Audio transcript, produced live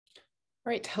All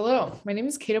right, hello. My name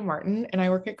is Kata Martin, and I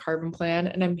work at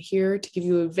CarbonPlan, and I'm here to give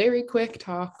you a very quick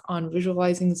talk on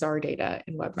visualizing Zarr data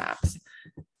in web maps.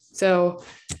 So,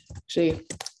 actually,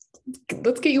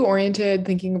 let's get you oriented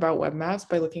thinking about web maps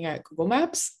by looking at Google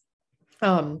Maps.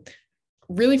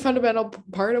 Really fundamental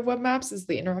part of web maps is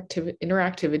the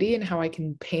interactivity and how I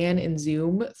can pan and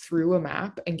zoom through a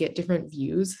map and get different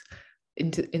views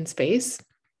in space.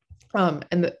 And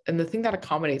the thing that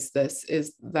accommodates this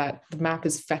is that the map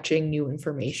is fetching new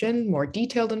information, more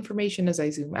detailed information as I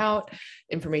zoom out,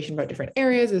 information about different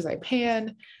areas as I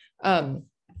pan. And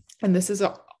this is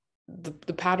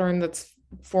the pattern that's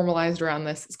formalized around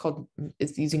this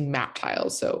is using map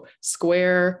tiles. So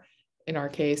square, in our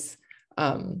case,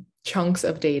 chunks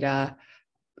of data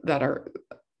that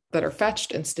are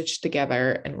fetched and stitched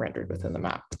together and rendered within the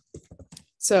map.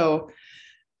 So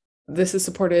this is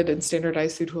supported and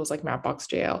standardized through tools like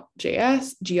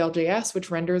Mapbox.js, GLJS,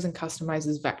 which renders and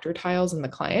customizes vector tiles in the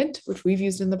client, which we've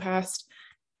used in the past.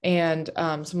 And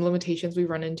some limitations we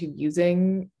run into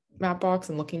using Mapbox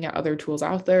and looking at other tools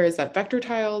out there is that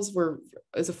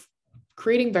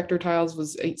creating vector tiles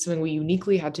was something we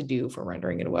uniquely had to do for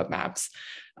rendering in web maps.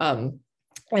 And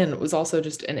it was also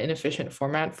just an inefficient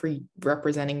format for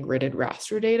representing gridded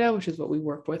raster data, which is what we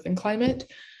work with in climate.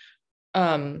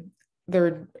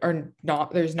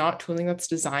 There's not tooling that's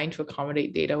designed to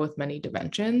accommodate data with many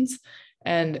dimensions.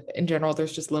 And in general,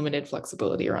 there's just limited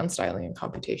flexibility around styling and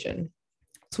computation.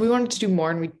 So we wanted to do more,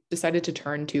 and we decided to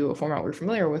turn to a format we're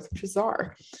familiar with, which is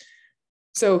Zarr.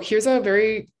 So here's a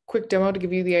very quick demo to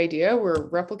give you the idea. We're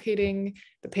replicating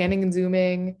the panning and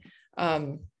zooming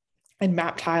and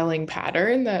map tiling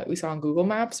pattern that we saw in Google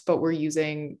Maps, but we're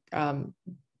using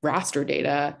raster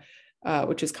data,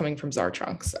 which is coming from Zarr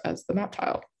chunks as the map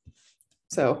tile.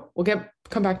 So we'll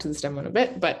come back to this demo in a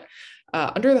bit, but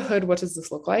under the hood, what does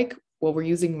this look like? Well, we're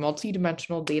using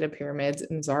multi-dimensional data pyramids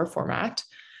in Zarr format,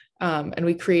 and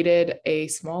we created a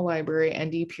small library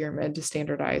ND pyramid to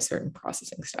standardize certain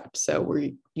processing steps. So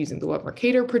we're using the web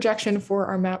Mercator projection for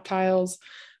our map tiles,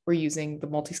 we're using the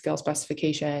multi-scale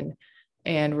specification,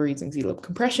 and we're using zlib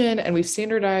compression, and we've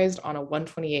standardized on a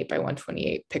 128 by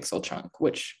 128 pixel chunk,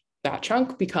 which that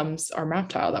chunk becomes our map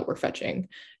tile that we're fetching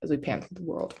as we pan through the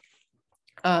world.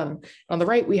 On the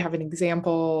right, we have an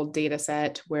example data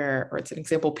set or it's an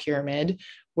example pyramid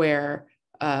where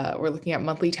we're looking at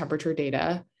monthly temperature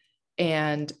data.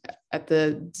 And at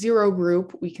the 0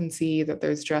 group, we can see that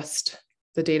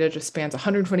the data just spans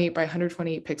 128 by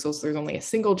 128 pixels. There's only a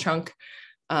single chunk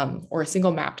or a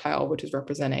single map tile, which is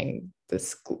representing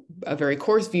a very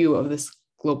coarse view of this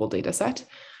global data set.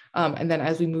 And then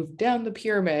as we move down the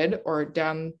pyramid or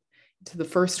down to the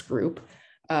first group,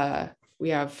 we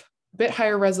have a bit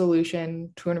higher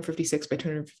resolution, 256 by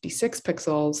 256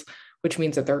 pixels, which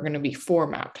means that there are going to be 4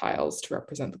 map tiles to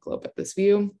represent the globe at this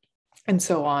view. And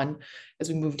so on, as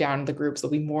we move down the groups,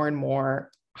 there'll be more and more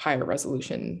higher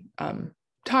resolution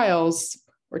tiles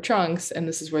or chunks, and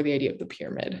this is where the idea of the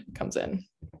pyramid comes in.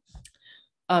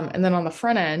 And then on the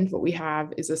front end, what we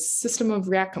have is a system of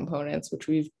React components, which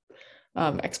we've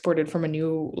exported from a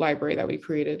new library that we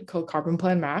created called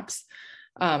CarbonPlan maps.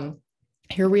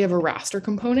 Here we have a raster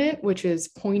component, which is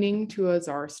pointing to a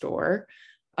Zarr store,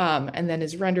 and then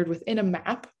is rendered within a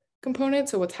map component.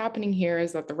 So what's happening here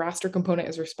is that the raster component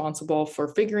is responsible for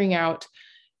figuring out,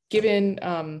 given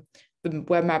the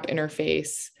web map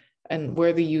interface and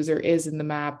where the user is in the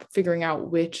map, figuring out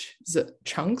which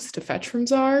chunks to fetch from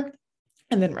Zarr,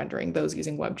 and then rendering those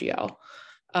using WebGL.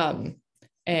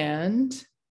 And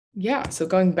yeah, so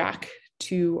going back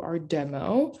to our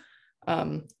demo,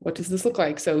 what does this look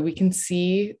like? So we can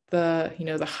see the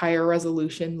higher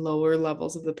resolution, lower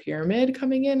levels of the pyramid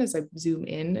coming in as I zoom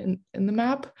in the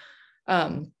map.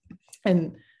 And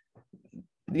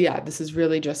yeah, this is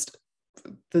really just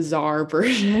the Zarr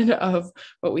version of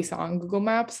what we saw on Google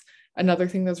Maps. Another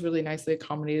thing that's really nicely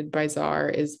accommodated by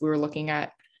Zarr is we were looking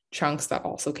at chunks that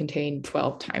also contain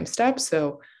 12 time steps.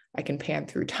 So I can pan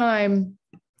through time.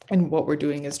 And what we're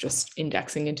doing is just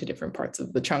indexing into different parts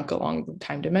of the chunk along the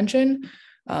time dimension.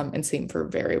 And same for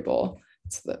variable.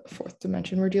 It's the 4th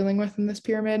dimension we're dealing with in this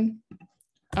pyramid.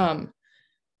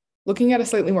 Looking at a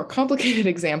slightly more complicated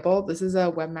example, this is a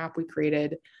web map we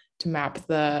created to map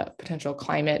the potential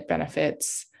climate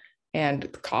benefits and the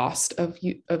cost of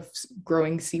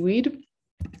growing seaweed,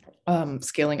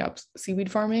 scaling up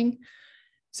seaweed farming.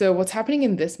 So what's happening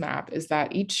in this map is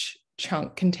that each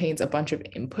chunk contains a bunch of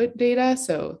input data.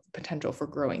 So potential for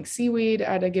growing seaweed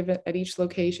at each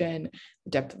location,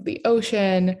 the depth of the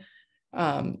ocean,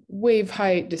 wave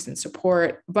height, distance to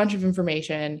port, a bunch of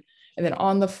information. And then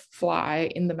on the fly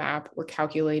in the map, we're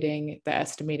calculating the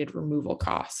estimated removal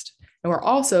cost And we're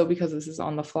also, because this is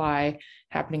on the fly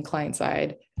happening client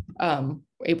side,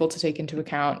 able to take into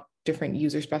account different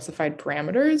user specified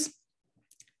parameters.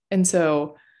 And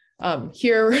so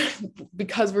here,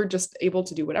 because we're just able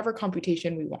to do whatever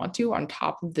computation we want to on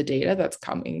top of the data that's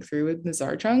coming through in the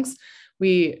Zarr chunks,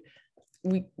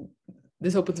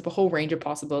 this opens up a whole range of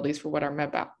possibilities for what our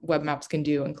web maps can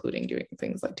do, including doing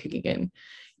things like taking in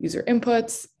user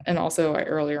inputs. And also, I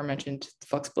earlier mentioned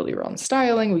flexibility around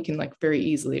styling. We can like very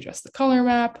easily adjust the color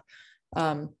map,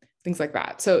 things like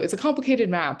that. So it's a complicated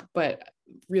map, but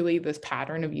really this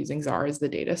pattern of using Zarr as the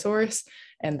data source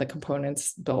and the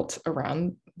components built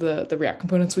around the React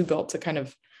components we built to kind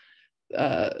of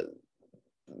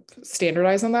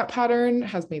standardize on that pattern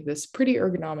has made this pretty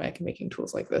ergonomic, making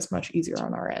tools like this much easier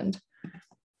on our end.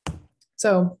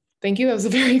 So thank you. That was a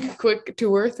very quick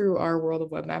tour through our world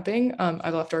of web mapping. I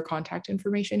left our contact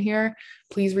information here.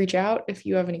 Please reach out if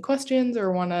you have any questions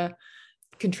or want to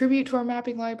contribute to our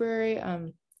mapping library.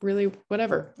 Really,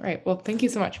 whatever. All right. Well, thank you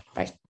so much. Bye.